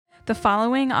The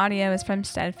following audio is from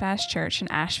Steadfast Church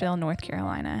in Asheville, North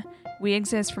Carolina. We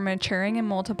exist for maturing and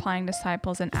multiplying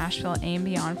disciples in Asheville and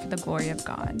beyond for the glory of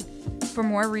God. For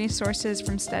more resources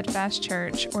from Steadfast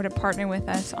Church or to partner with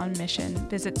us on mission,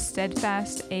 visit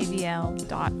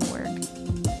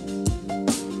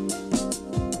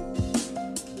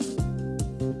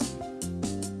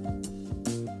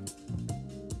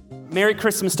Merry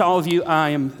Christmas to all of you.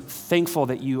 I am thankful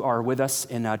that you are with us.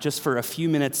 And just for a few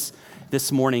minutes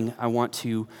this morning, I want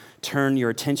to turn your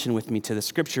attention with me to the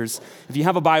scriptures. If you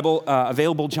have a Bible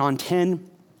available, John 10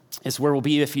 is where we'll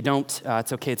be. If you don't,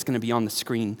 it's okay. It's going to be on the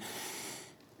screen.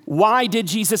 Why did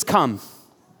Jesus come?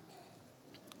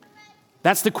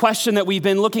 That's the question that we've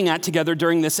been looking at together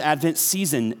during this Advent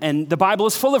season. And the Bible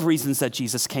is full of reasons that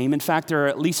Jesus came. In fact, there are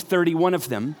at least 31 of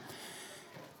them.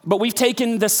 But we've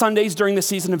taken the Sundays during the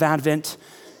season of Advent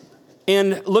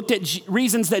and looked at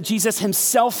reasons that Jesus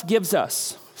himself gives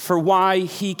us for why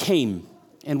he came.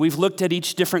 And we've looked at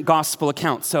each different gospel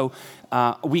account. So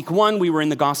week one, we were in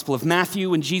the Gospel of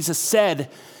Matthew, and Jesus said,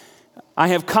 I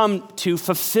have come to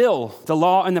fulfill the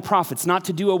law and the prophets, not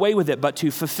to do away with it, but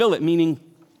to fulfill it, meaning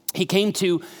he came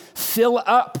to fill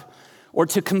up or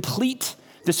to complete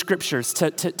the scriptures,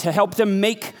 to help them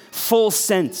make full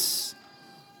sense.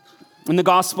 In the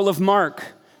Gospel of Mark,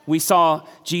 we saw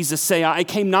Jesus say, I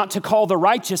came not to call the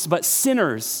righteous, but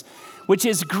sinners, which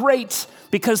is great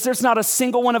because there's not a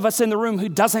single one of us in the room who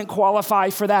doesn't qualify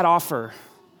for that offer.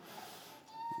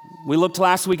 We looked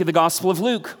last week at the Gospel of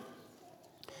Luke.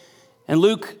 And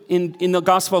Luke, in the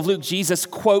Gospel of Luke, Jesus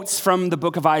quotes from the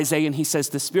book of Isaiah, and he says,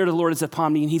 the Spirit of the Lord is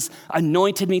upon me, and he's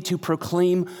anointed me to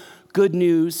proclaim good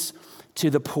news to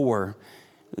the poor.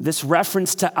 This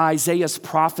reference to Isaiah's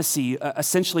prophecy,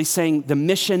 essentially saying the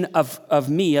mission of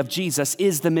me, of Jesus,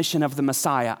 is the mission of the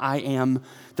Messiah. I am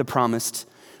the promised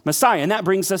Messiah. And that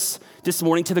brings us this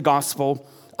morning to the Gospel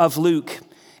of Luke.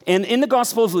 And in the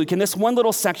Gospel of Luke, in this one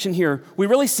little section here, we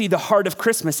really see the heart of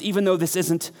Christmas, even though this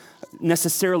isn't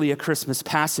necessarily a Christmas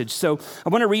passage. So I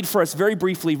want to read for us very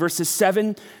briefly verses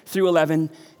 7 through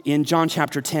 11 in John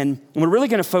chapter 10. And we're really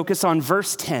going to focus on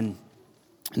verse 10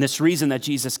 and this reason that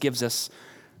Jesus gives us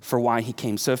for why he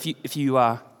came. So if you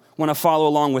want to follow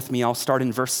along with me, I'll start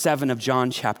in verse 7 of John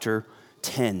chapter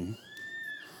 10.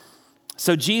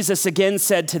 So Jesus again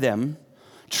said to them,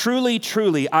 truly,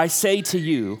 truly, I say to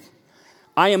you,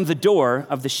 I am the door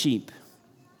of the sheep.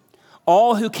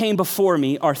 All who came before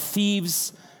me are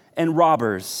thieves and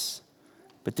robbers,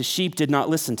 but the sheep did not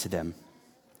listen to them.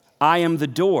 I am the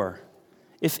door.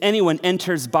 If anyone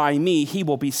enters by me, he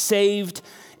will be saved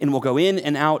and will go in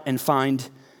and out and find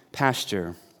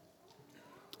pasture.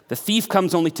 The thief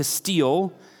comes only to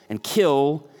steal and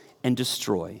kill and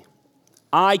destroy.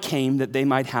 I came that they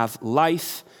might have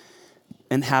life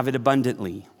and have it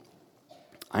abundantly.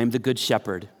 I am the good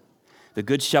shepherd. The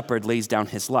good shepherd lays down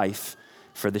his life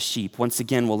for the sheep. Once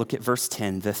again, we'll look at verse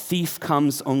 10. The thief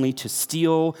comes only to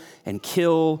steal and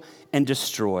kill and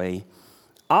destroy.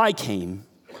 I came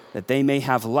that they may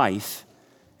have life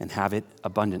and have it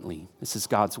abundantly. This is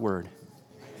God's word.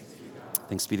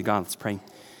 Thanks be to God. Let's pray.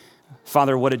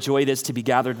 Father, what a joy it is to be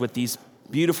gathered with these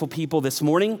beautiful people this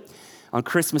morning on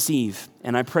Christmas Eve.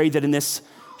 And I pray that in this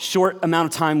short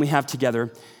amount of time we have together,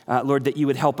 Lord, that you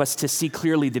would help us to see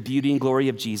clearly the beauty and glory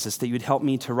of Jesus, that you would help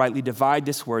me to rightly divide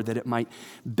this word, that it might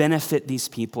benefit these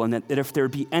people, and that if there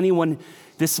be anyone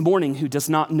this morning who does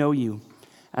not know you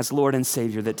as Lord and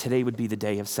Savior, that today would be the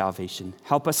day of salvation.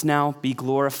 Help us now be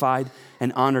glorified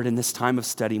and honored in this time of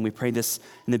study, and we pray this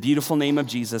in the beautiful name of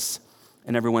Jesus,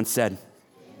 and everyone said.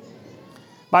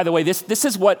 By the way, this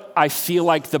is what I feel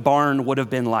like the barn would have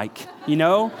been like, you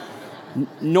know?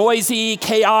 Noisy,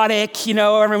 chaotic,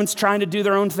 everyone's trying to do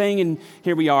their own thing, and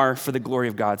here we are for the glory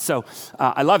of God. So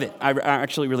I love it. I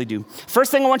actually really do.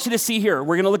 First thing I want you to see here,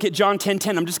 we're going to look at John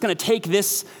 10:10. I'm just going to take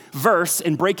this verse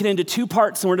and break it into two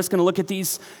parts, and we're just going to look at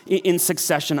these in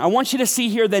succession. I want you to see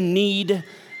here the need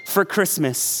for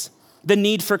Christmas. The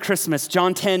need for Christmas.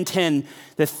 John 10:10.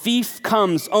 The thief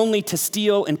comes only to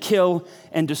steal and kill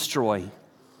and destroy.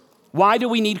 Why do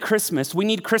we need Christmas? We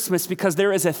need Christmas because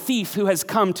there is a thief who has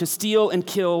come to steal and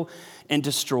kill and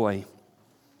destroy.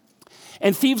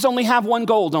 And thieves only have one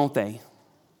goal, don't they?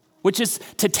 Which is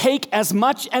to take as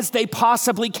much as they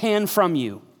possibly can from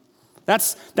you.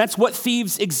 That's what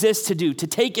thieves exist to do, to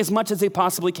take as much as they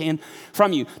possibly can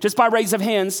from you. Just by raise of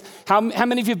hands, how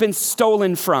many of you have been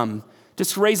stolen from?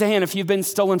 Just raise a hand if you've been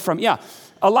stolen from. Yeah,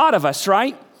 a lot of us,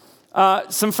 right?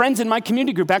 Some friends in my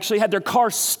community group actually had their car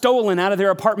stolen out of their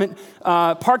apartment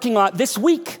parking lot this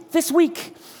week.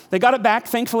 They got it back,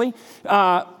 thankfully.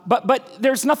 But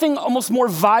there's nothing almost more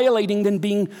violating than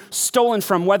being stolen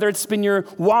from, whether it's been your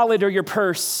wallet or your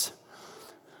purse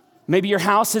Maybe your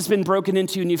house has been broken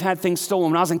into and you've had things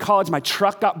stolen. When I was in college, my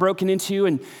truck got broken into,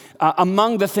 and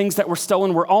among the things that were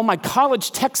stolen were all my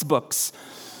college textbooks,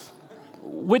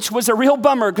 which was a real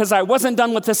bummer because I wasn't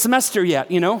done with the semester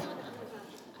yet,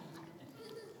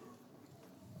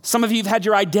 Some of you have had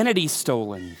your identity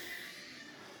stolen.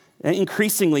 And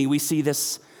increasingly, we see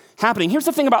this happening. Here's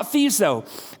the thing about thieves, though.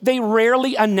 They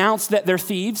rarely announce that they're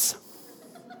thieves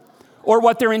or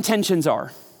what their intentions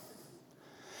are.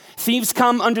 Thieves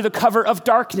come under the cover of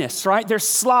darkness, right? They're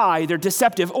sly, they're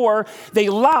deceptive, or they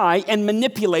lie and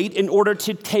manipulate in order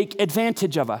to take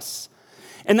advantage of us.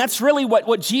 And that's really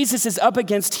what Jesus is up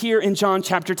against here in John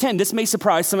chapter 10. This may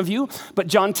surprise some of you, but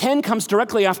John 10 comes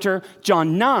directly after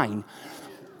John 9.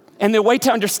 And the way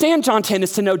to understand John 10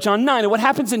 is to know John 9. And what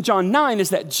happens in John 9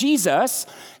 is that Jesus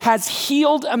has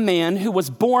healed a man who was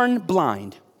born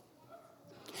blind.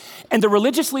 And the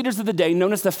religious leaders of the day,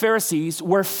 known as the Pharisees,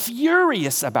 were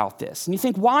furious about this. And you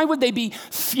think, why would they be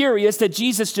furious that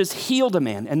Jesus just healed a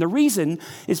man? And the reason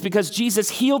is because Jesus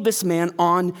healed this man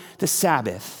on the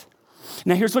Sabbath.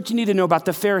 Now, here's what you need to know about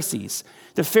the Pharisees.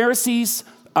 The Pharisees,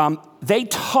 they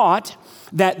taught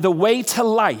that the way to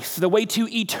life, the way to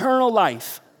eternal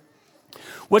life,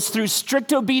 was through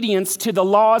strict obedience to the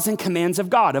laws and commands of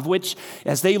God, of which,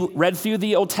 as they read through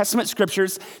the Old Testament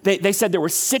scriptures, they said there were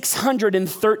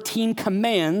 613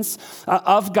 commands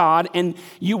of God, and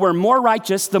you were more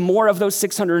righteous the more of those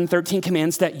 613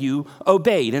 commands that you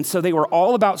obeyed. And so they were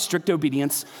all about strict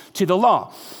obedience to the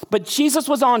law. But Jesus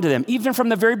was on to them, even from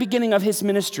the very beginning of his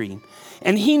ministry.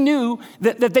 And he knew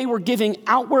that they were giving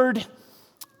outward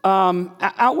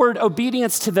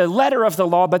obedience to the letter of the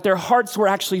law, but their hearts were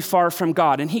actually far from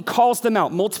God. And he calls them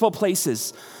out multiple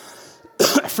places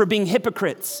for being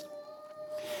hypocrites,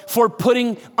 for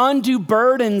putting undue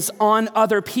burdens on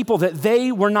other people that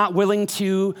they were not willing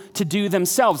to do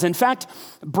themselves. In fact,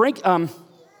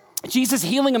 Jesus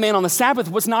healing a man on the Sabbath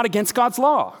was not against God's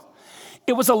law.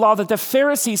 It was a law that the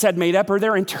Pharisees had made up, or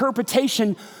their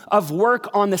interpretation of work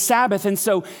on the Sabbath. And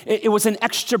so it was an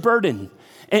extra burden.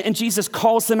 And Jesus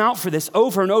calls them out for this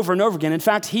over and over and over again. In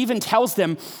fact, he even tells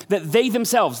them that they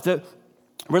themselves, the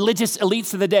religious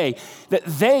elites of the day, that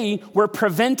they were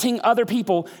preventing other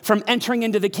people from entering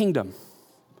into the kingdom.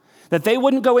 That they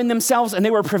wouldn't go in themselves, and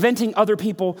they were preventing other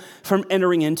people from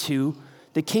entering into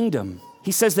the kingdom.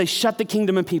 He says they shut the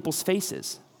kingdom in people's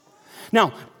faces.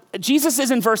 Now, Jesus is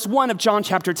in verse 1 of John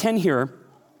chapter 10 here,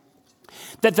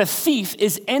 that the thief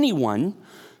is anyone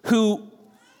who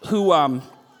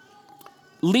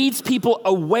leads people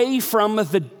away from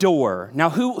the door. Now,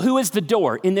 who is the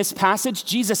door? In this passage,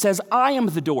 Jesus says, I am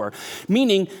the door.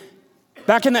 Meaning,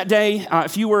 back in that day,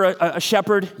 if you were a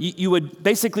shepherd, you would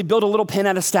basically build a little pen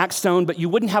out of stacked stone, but you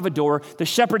wouldn't have a door. The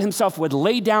shepherd himself would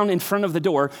lay down in front of the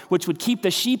door, which would keep the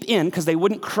sheep in because they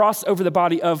wouldn't cross over the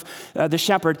body of the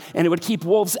shepherd, and it would keep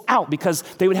wolves out because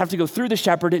they would have to go through the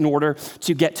shepherd in order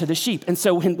to get to the sheep. And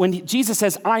so when Jesus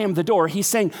says, I am the door, he's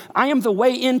saying, I am the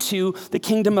way into the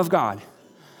kingdom of God.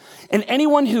 And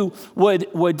anyone who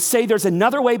would say there's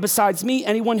another way besides me,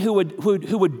 anyone who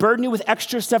would burden you with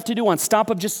extra stuff to do on top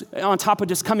of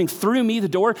just coming through me, the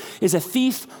door, is a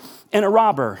thief and a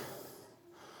robber.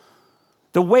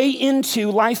 The way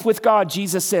into life with God,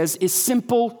 Jesus says, is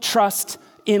simple trust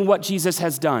in what Jesus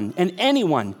has done. And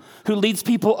anyone who leads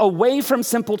people away from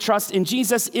simple trust in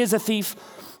Jesus is a thief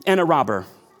and a robber.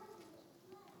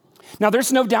 Now,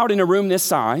 there's no doubt in a room this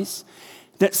size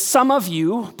that some of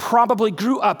you probably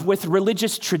grew up with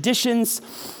religious traditions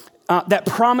that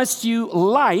promised you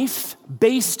life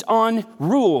based on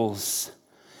rules,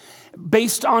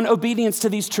 based on obedience to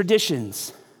these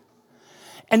traditions.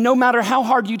 And no matter how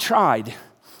hard you tried,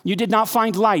 you did not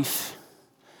find life.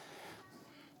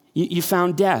 You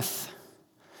found death.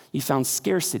 You found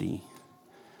scarcity.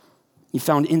 You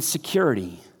found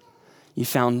insecurity. You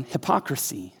found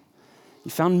hypocrisy. You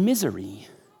found misery.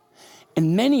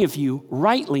 And many of you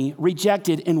rightly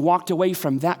rejected and walked away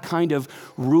from that kind of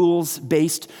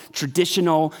rules-based,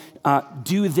 traditional,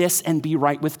 do this and be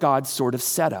right with God sort of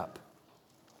setup.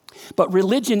 But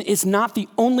religion is not the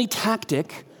only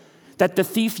tactic that the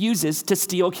thief uses to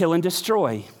steal, kill, and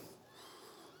destroy.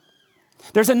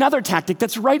 There's another tactic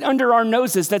that's right under our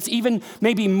noses that's even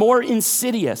maybe more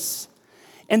insidious,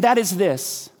 and that is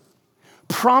this: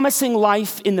 promising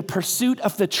life in the pursuit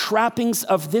of the trappings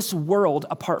of this world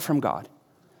apart from God.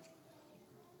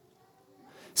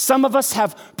 Some of us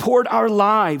have poured our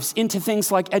lives into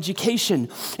things like education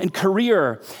and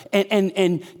career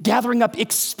and gathering up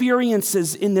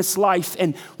experiences in this life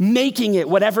and making it,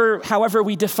 however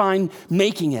we define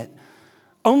making it,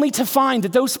 only to find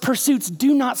that those pursuits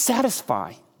do not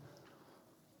satisfy.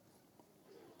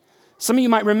 Some of you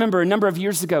might remember a number of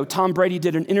years ago, Tom Brady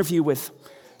did an interview with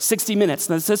 60 Minutes.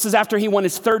 This is after he won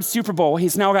his third Super Bowl.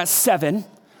 He's now got 7.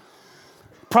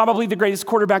 Probably the greatest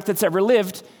quarterback that's ever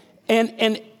lived.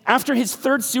 And after his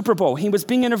third Super Bowl, he was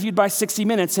being interviewed by 60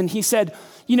 Minutes, and he said,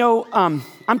 I'm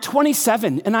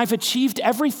 27, and I've achieved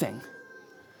everything.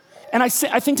 And I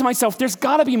think to myself, there's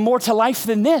got to be more to life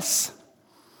than this.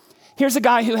 Here's a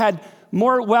guy who had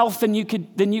more wealth than you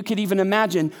could even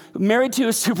imagine, married to a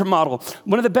supermodel,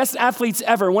 one of the best athletes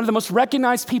ever, one of the most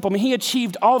recognized people. I mean, he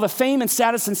achieved all the fame and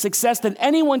status and success that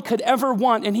anyone could ever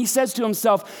want. And he says to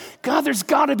himself, God, there's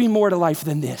got to be more to life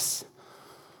than this.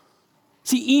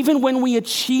 See, even when we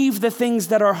achieve the things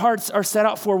that our hearts are set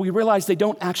out for, we realize they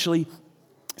don't actually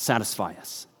satisfy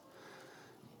us.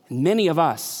 And many of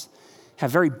us have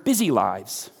very busy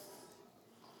lives,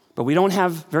 but we don't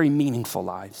have very meaningful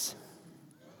lives.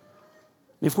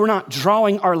 If we're not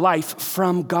drawing our life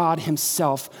from God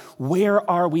himself, where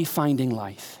are we finding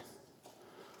life?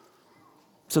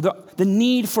 So the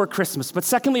need for Christmas. But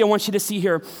secondly, I want you to see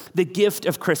here the gift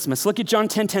of Christmas. Look at John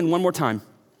 10:10 one more time.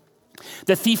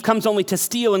 The thief comes only to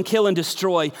steal and kill and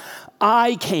destroy.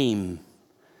 I came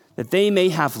that they may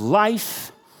have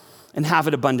life and have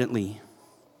it abundantly.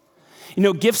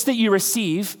 Gifts that you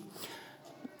receive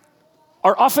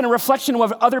are often a reflection of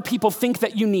what other people think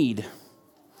that you need.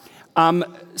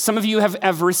 Some of you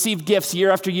have received gifts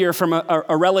year after year from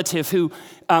a relative who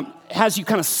has you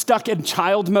kind of stuck in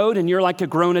child mode, and you're like a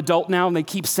grown adult now, and they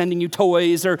keep sending you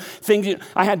toys or things.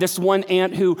 I had this one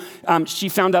aunt who, she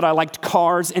found out I liked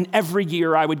cars, and every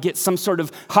year I would get some sort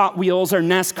of Hot Wheels or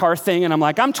NASCAR thing, and I'm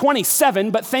like, I'm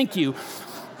 27, but thank you.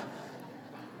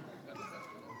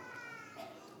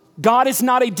 God is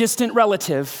not a distant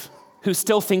relative who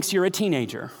still thinks you're a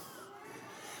teenager.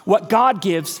 What God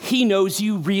gives, he knows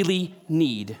you really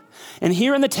need. And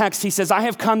here in the text, he says, I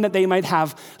have come that they might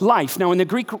have life. Now, in the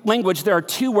Greek language, there are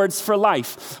 2 words for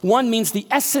life. One means the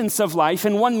essence of life,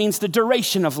 and one means the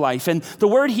duration of life. And the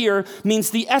word here means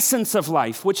the essence of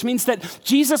life, which means that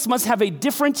Jesus must have a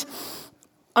different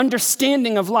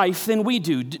understanding of life than we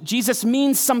do. Jesus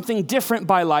means something different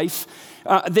by life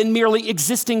than merely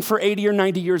existing for 80 or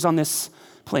 90 years on this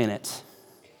planet.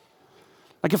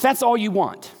 Like, if that's all you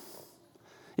want,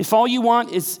 if all you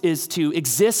want is to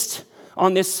exist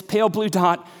on this pale blue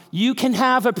dot, you can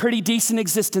have a pretty decent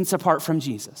existence apart from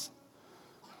Jesus.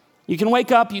 You can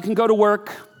wake up, you can go to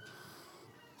work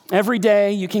every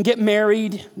day, you can get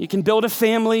married, you can build a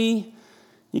family,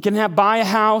 you can buy a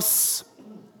house,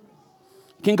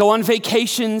 you can go on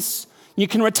vacations, you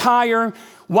can retire,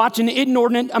 watch an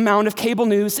inordinate amount of cable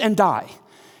news, and die.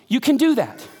 You can do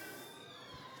that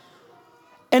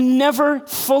and never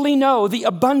fully know the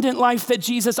abundant life that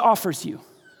Jesus offers you.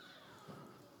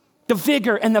 The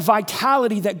vigor and the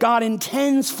vitality that God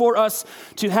intends for us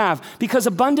to have. Because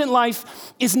abundant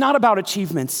life is not about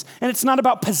achievements, and it's not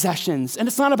about possessions, and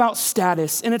it's not about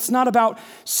status, and it's not about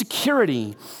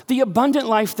security. The abundant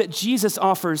life that Jesus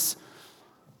offers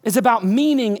is about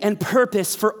meaning and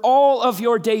purpose for all of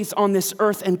your days on this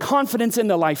earth and confidence in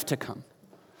the life to come.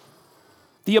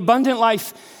 The abundant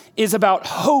life is about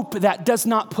hope that does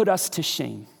not put us to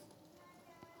shame.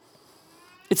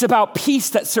 It's about peace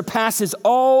that surpasses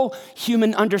all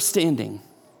human understanding.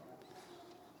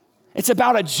 It's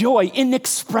about a joy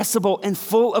inexpressible and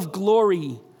full of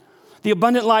glory. The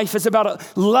abundant life is about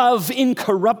a love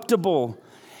incorruptible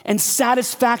and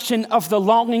satisfaction of the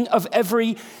longing of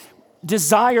every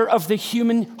desire of the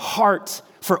human heart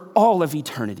for all of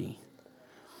eternity.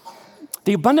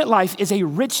 The abundant life is a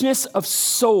richness of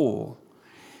soul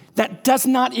that does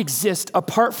not exist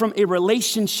apart from a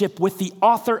relationship with the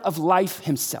author of life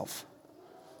himself.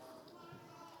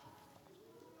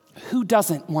 Who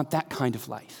doesn't want that kind of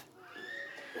life?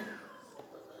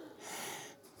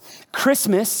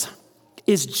 Christmas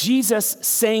is Jesus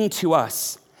saying to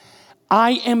us,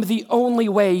 I am the only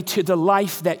way to the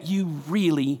life that you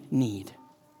really need.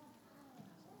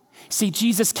 See,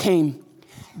 Jesus came,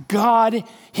 God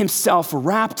himself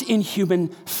wrapped in human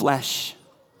flesh.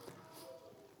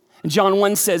 John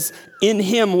 1 says, in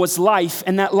him was life,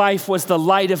 and that life was the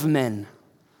light of men.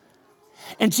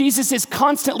 And Jesus is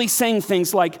constantly saying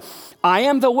things like, I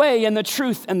am the way and the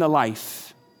truth and the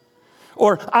life.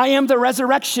 Or, I am the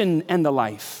resurrection and the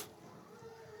life.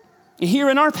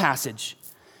 Here in our passage,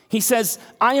 he says,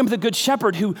 I am the good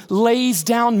shepherd who lays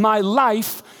down my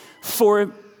life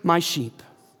for my sheep.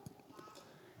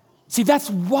 See, that's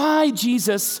why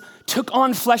Jesus took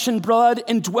on flesh and blood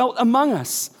and dwelt among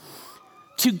us,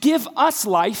 to give us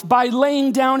life by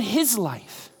laying down his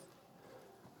life.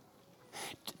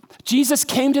 Jesus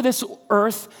came to this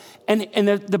earth And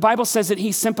the Bible says that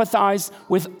he sympathized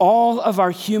with all of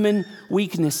our human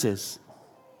weaknesses.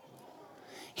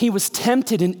 He was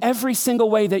tempted in every single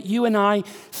way that you and I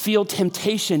feel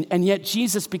temptation. And yet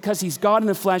Jesus, because he's God in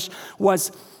the flesh,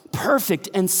 was perfect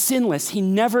and sinless. He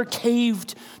never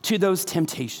caved to those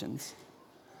temptations.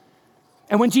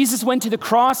 And when Jesus went to the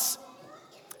cross,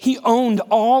 he owned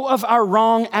all of our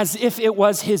wrong as if it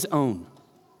was his own.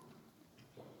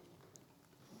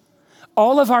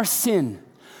 All of our sin,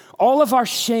 all of our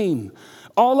shame,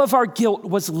 all of our guilt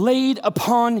was laid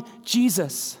upon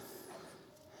Jesus.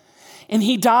 And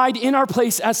he died in our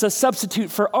place as a substitute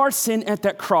for our sin at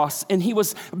that cross. And he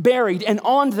was buried. And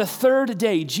on the third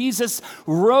day, Jesus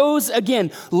rose again.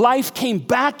 Life came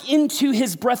back into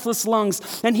his breathless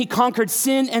lungs, and he conquered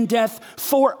sin and death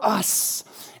for us.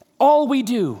 All we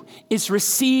do is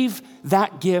receive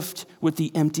that gift with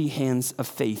the empty hands of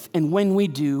faith. And when we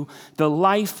do, the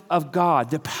life of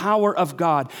God, the power of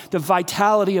God, the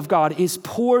vitality of God is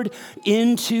poured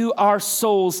into our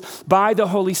souls by the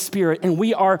Holy Spirit. And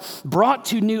we are brought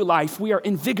to new life. We are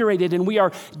invigorated, and we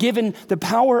are given the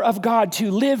power of God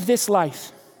to live this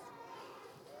life.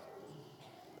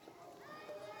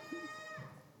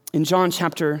 In John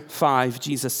chapter 5,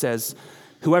 Jesus says,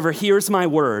 "Whoever hears my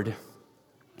word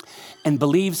and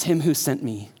believes him who sent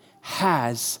me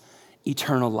has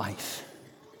eternal life."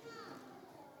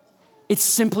 It's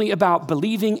simply about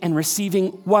believing and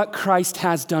receiving what Christ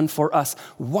has done for us,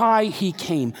 why he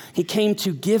came. He came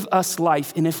to give us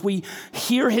life. And if we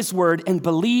hear his word and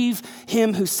believe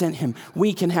him who sent him,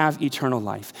 we can have eternal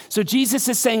life. So Jesus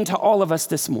is saying to all of us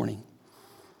this morning,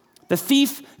 the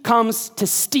thief comes to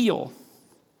steal.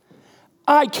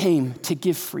 I came to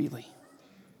give freely.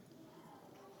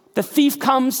 The thief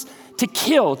comes to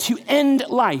kill, to end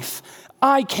life.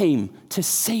 I came to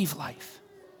save life.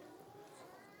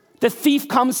 The thief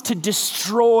comes to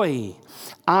destroy.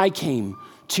 I came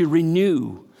to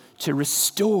renew, to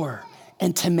restore,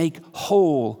 and to make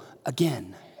whole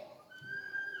again.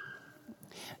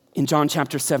 In John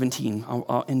chapter 17,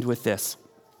 I'll end with this.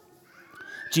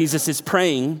 Jesus is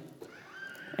praying,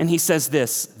 and he says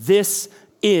this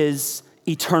is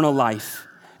eternal life,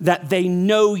 that they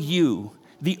know you,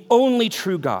 the only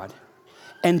true God,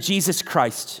 and Jesus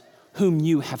Christ, whom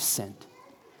you have sent.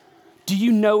 Do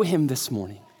you know him this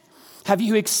morning? Have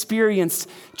you experienced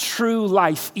true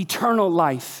life, eternal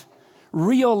life,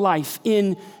 real life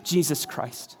in Jesus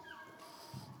Christ?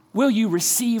 Will you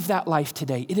receive that life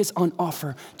today? It is on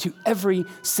offer to every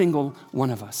single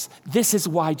one of us. This is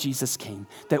why Jesus came,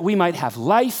 that we might have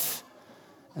life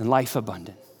and life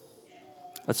abundant.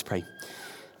 Let's pray.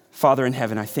 Father in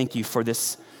heaven, I thank you for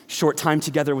this short time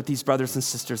together with these brothers and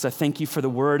sisters. I thank you for the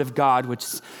word of God, which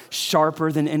is sharper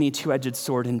than any two-edged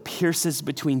sword and pierces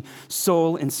between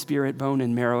soul and spirit, bone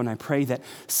and marrow. And I pray that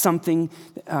something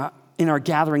in our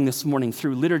gathering this morning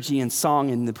through liturgy and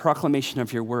song and the proclamation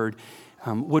of your word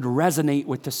would resonate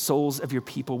with the souls of your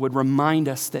people, would remind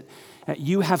us that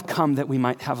you have come that we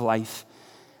might have life.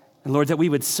 And Lord, that we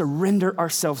would surrender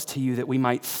ourselves to you, that we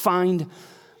might find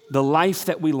the life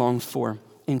that we long for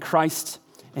in Christ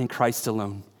and Christ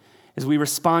alone. As we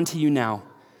respond to you now,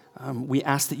 we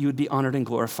ask that you would be honored and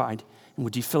glorified. And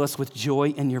would you fill us with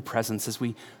joy in your presence as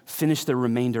we finish the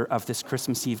remainder of this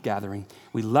Christmas Eve gathering.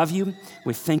 We love you.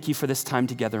 We thank you for this time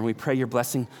together. And we pray your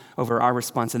blessing over our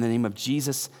response in the name of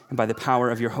Jesus and by the power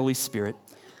of your Holy Spirit.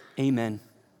 Amen.